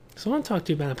So I want to talk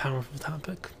to you about a powerful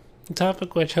topic. A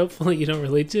topic which hopefully you don't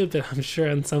relate to, but I'm sure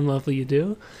on some level you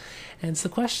do. And it's the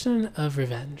question of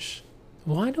revenge.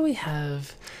 Why do we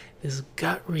have this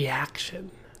gut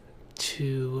reaction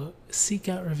to seek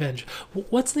out revenge?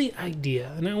 What's the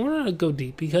idea? And I want to go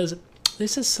deep because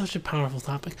this is such a powerful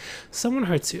topic. Someone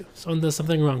hurts you. Someone does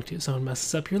something wrong to you. Someone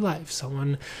messes up your life.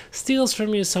 Someone steals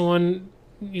from you. Someone,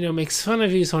 makes fun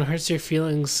of you. Someone hurts your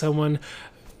feelings. Someone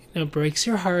breaks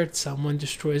your heart, someone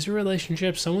destroys your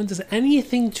relationship, someone does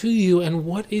anything to you, and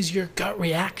what is your gut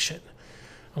reaction?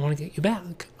 I want to get you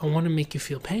back. I want to make you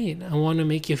feel pain. I want to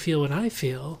make you feel what I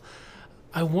feel.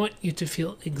 I want you to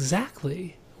feel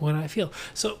exactly what I feel.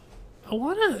 So I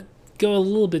want to go a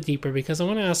little bit deeper because I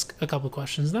want to ask a couple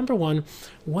questions. Number one,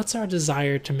 what's our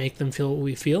desire to make them feel what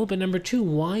we feel? But number two,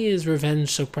 why is revenge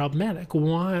so problematic?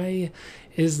 Why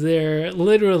is there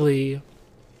literally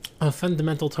a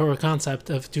fundamental Torah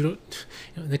concept of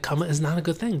nekama is not a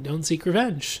good thing. Don't seek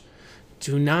revenge.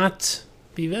 Do not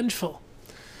be vengeful.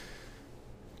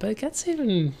 But it gets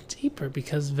even deeper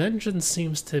because vengeance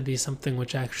seems to be something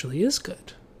which actually is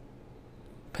good.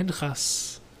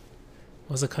 Pinchas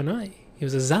was a kanai. He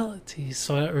was a zealot. He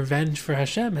sought revenge for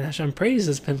Hashem, and Hashem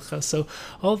praises Pinchas. So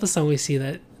all of a sudden we see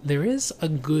that there is a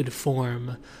good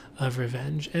form of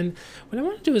revenge. And what I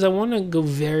want to do is I want to go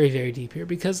very, very deep here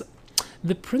because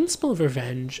the principle of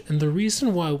revenge and the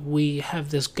reason why we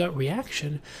have this gut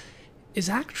reaction is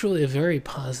actually a very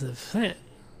positive thing.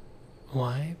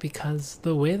 Why? Because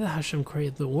the way that Hashem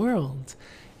created the world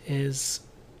is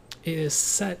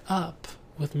set up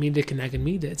with midah keneged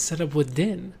midah. It's set up with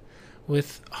din,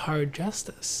 with hard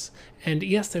justice. And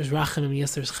yes, there's rachamim,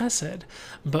 yes, there's chesed,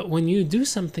 but when you do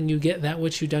something, you get that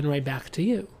which you've done right back to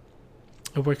you.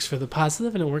 It works for the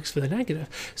positive and it works for the negative.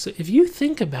 So if you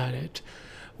think about it,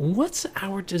 what's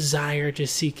our desire to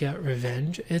seek out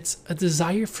revenge? It's a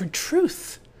desire for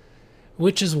truth.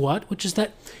 Which is what? Which is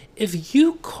that if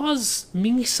you cause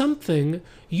me something,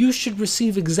 you should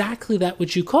receive exactly that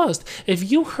which you caused.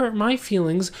 If you hurt my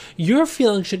feelings, your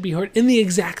feelings should be hurt in the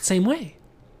exact same way.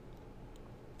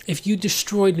 If you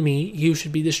destroyed me, you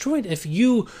should be destroyed. If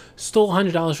you stole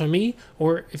 $100 from me,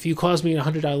 or if you caused me a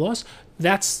 $100 loss,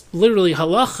 that's literally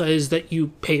halacha is that you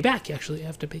pay back. You actually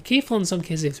have to pay kefil in some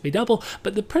cases, you have to pay double.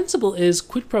 But the principle is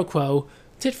quid pro quo,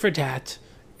 tit for tat,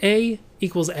 A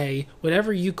equals A,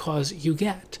 whatever you cause, you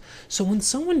get. So when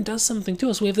someone does something to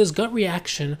us, we have this gut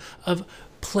reaction of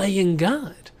playing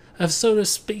God, of, so to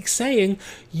speak, saying,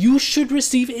 you should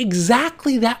receive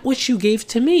exactly that which you gave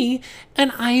to me,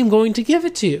 and I am going to give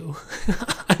it to you.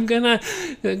 I'm gonna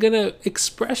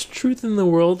express truth in the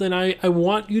world, and I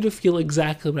want you to feel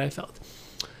exactly what I felt.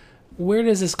 Where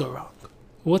does this go wrong?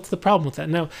 What's the problem with that?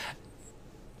 Now,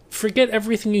 forget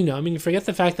everything you know. I mean, forget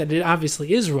the fact that it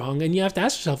obviously is wrong, and you have to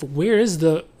ask yourself, where is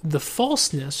the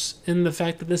falseness in the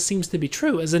fact that this seems to be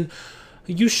true? As in,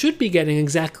 you should be getting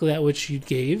exactly that which you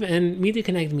gave, and midah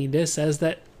keneged midah says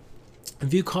that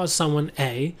if you cause someone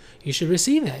A, you should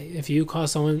receive A. If you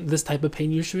cause someone this type of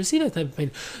pain, you should receive that type of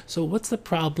pain. So what's the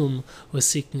problem with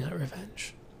seeking out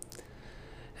revenge?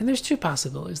 And there's two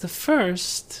possibilities. The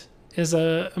first is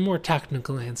a more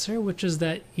technical answer, which is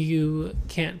that you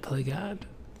can't play God,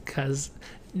 because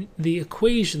the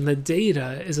equation, the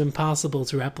data, is impossible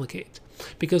to replicate.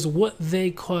 Because what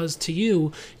they cause to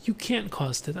you, you can't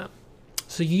cause to them.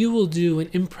 So you will do an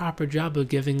improper job of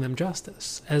giving them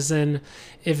justice. As in,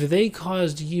 if they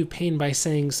caused you pain by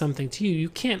saying something to you, you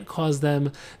can't cause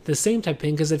them the same type of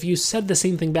pain, because if you said the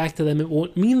same thing back to them, it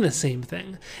won't mean the same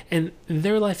thing. And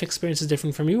their life experience is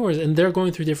different from yours, and they're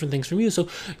going through different things from you, so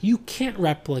you can't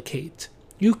replicate.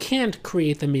 You can't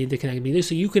create the midah keneged midah,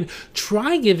 so you can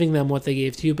try giving them what they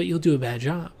gave to you, but you'll do a bad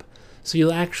job. So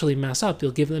you'll actually mess up.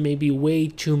 You'll give them maybe way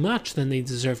too much than they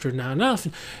deserved or not enough.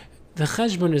 The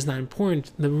cheshbon is not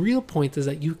important. The real point is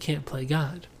that you can't play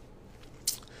God.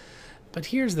 But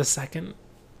here's the second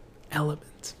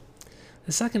element.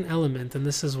 The second element, and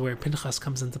this is where Pinchas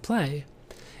comes into play,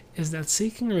 is that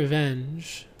seeking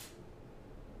revenge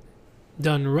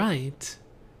done right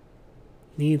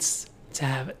needs to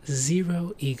have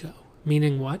zero ego.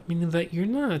 Meaning what? Meaning that you're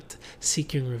not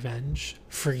seeking revenge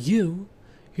for you.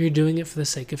 You're doing it for the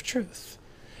sake of truth.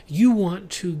 You want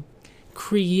to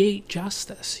create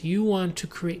justice. You want to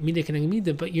create midah keneged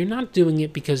midah, but you're not doing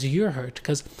it because you're hurt.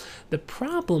 Because the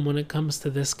problem when it comes to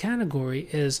this category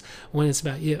is when it's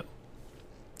about you.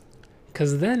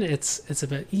 Because then it's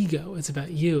about ego. It's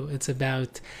about you. It's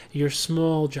about your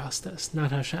small justice,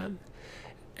 not Hashem.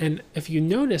 And if you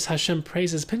notice, Hashem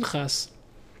praises Pinchas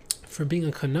for being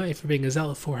a kanai, for being a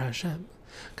zealot for Hashem.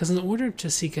 Because in order to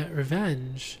seek out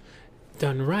revenge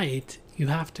done right, You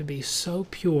have to be so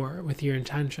pure with your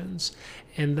intentions.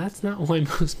 And that's not why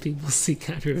most people seek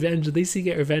out revenge. They seek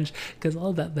out revenge because it's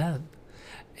all about them.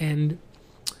 And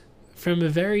from a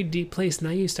very deep place, now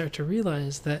you start to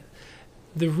realize that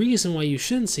the reason why you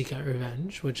shouldn't seek out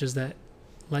revenge, which is that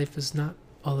life is not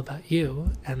all about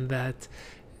you, and that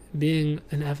being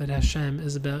an Eved Hashem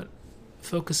is about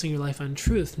focusing your life on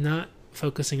truth, not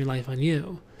focusing your life on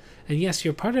you. And yes,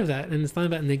 you're part of that, and it's not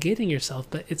about negating yourself,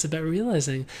 but it's about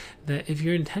realizing that if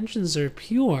your intentions are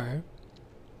pure,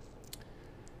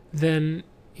 then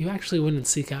you actually wouldn't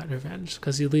seek out revenge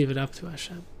because you leave it up to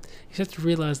Hashem. You have to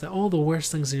realize that all the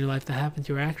worst things in your life that happen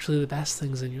to you are actually the best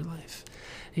things in your life.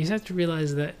 And you have to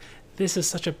realize that this is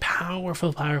such a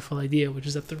powerful, powerful idea, which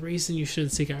is that the reason you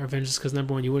shouldn't seek out revenge is because,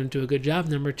 number one, you wouldn't do a good job.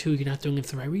 Number two, you're not doing it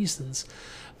for the right reasons.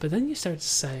 But then you start to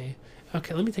say,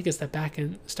 okay, let me take a step back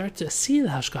and start to see the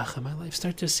hashgacha in my life.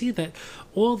 Start to see that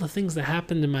all the things that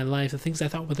happened in my life, the things I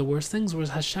thought were the worst things, was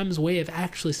Hashem's way of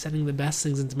actually setting the best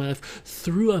things into my life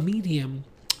through a medium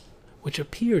which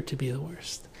appeared to be the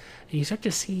worst. And you start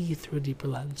to see through a deeper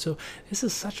lens. So this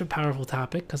is such a powerful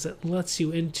topic because it lets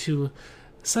you into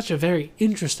such a very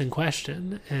interesting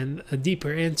question and a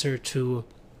deeper answer to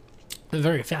a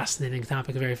very fascinating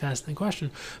topic, a very fascinating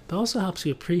question, but also helps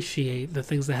you appreciate the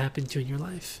things that happen to you in your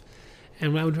life.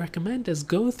 And what I would recommend is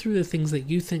go through the things that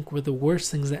you think were the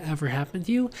worst things that ever happened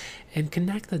to you and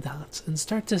connect the dots and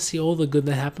start to see all the good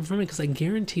that happened from it, because I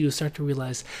guarantee you start to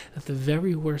realize that the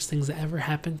very worst things that ever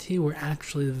happened to you were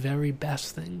actually the very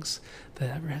best things that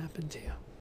ever happened to you.